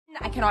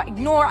I cannot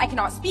ignore, I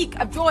cannot speak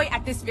of joy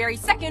at this very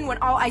second when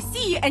all I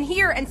see and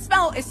hear and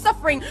smell is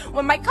suffering,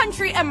 when my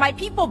country and my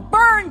people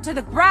burn to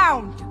the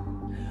ground.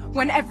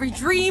 When every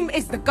dream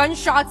is the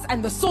gunshots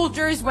and the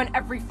soldiers, when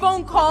every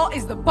phone call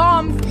is the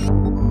bombs.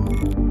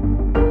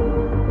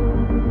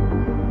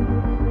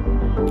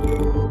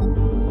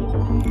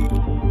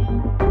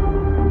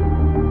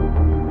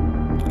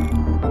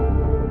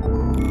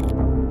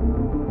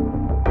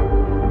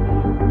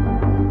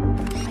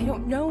 I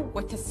don't know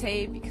what to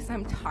say because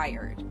I'm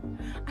tired.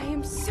 I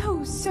am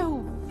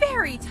so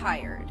very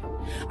tired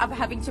of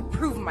having to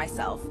prove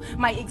myself,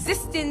 my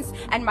existence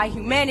and my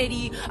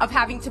humanity, of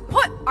having to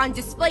put on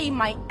display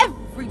my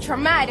every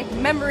traumatic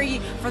memory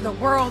for the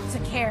world to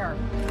care.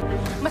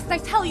 Must I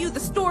tell you the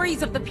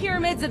stories of the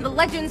pyramids and the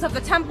legends of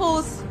the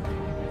temples?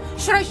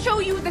 Should I show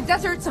you the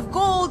deserts of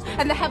gold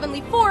and the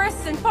heavenly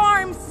forests and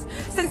farms?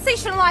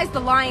 Sensationalize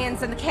the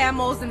lions and the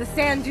camels and the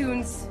sand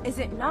dunes? Is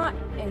it not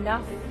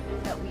enough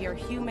that we are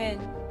human,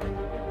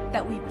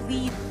 that we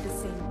bleed the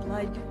same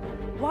blood?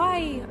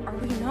 Why are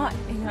we not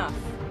enough?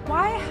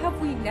 Why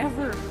have we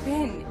never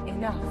been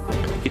enough?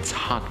 It's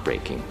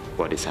heartbreaking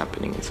what is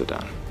happening in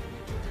Sudan.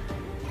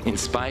 In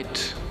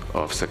spite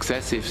of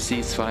successive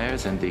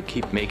ceasefires, and they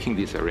keep making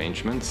these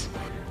arrangements,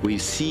 we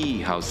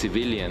see how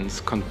civilians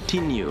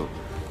continue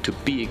to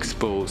be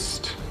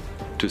exposed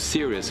to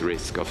serious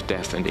risk of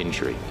death and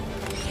injury.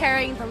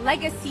 Carrying the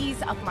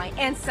legacies of my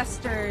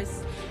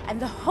ancestors and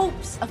the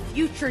hopes of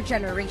future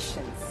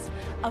generations,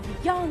 of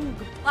young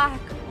Black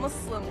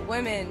Muslim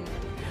women,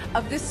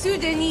 of the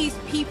Sudanese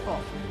people,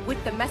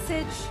 with the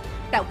message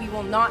that we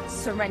will not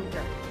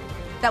surrender,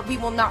 that we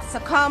will not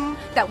succumb,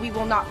 that we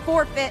will not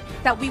forfeit,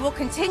 that we will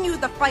continue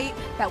the fight,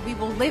 that we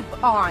will live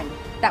on,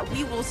 that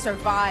we will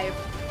survive,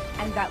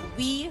 and that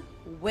we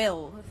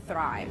will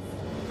thrive.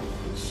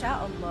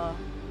 Inshallah,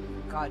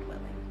 God willing.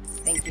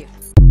 Thank you.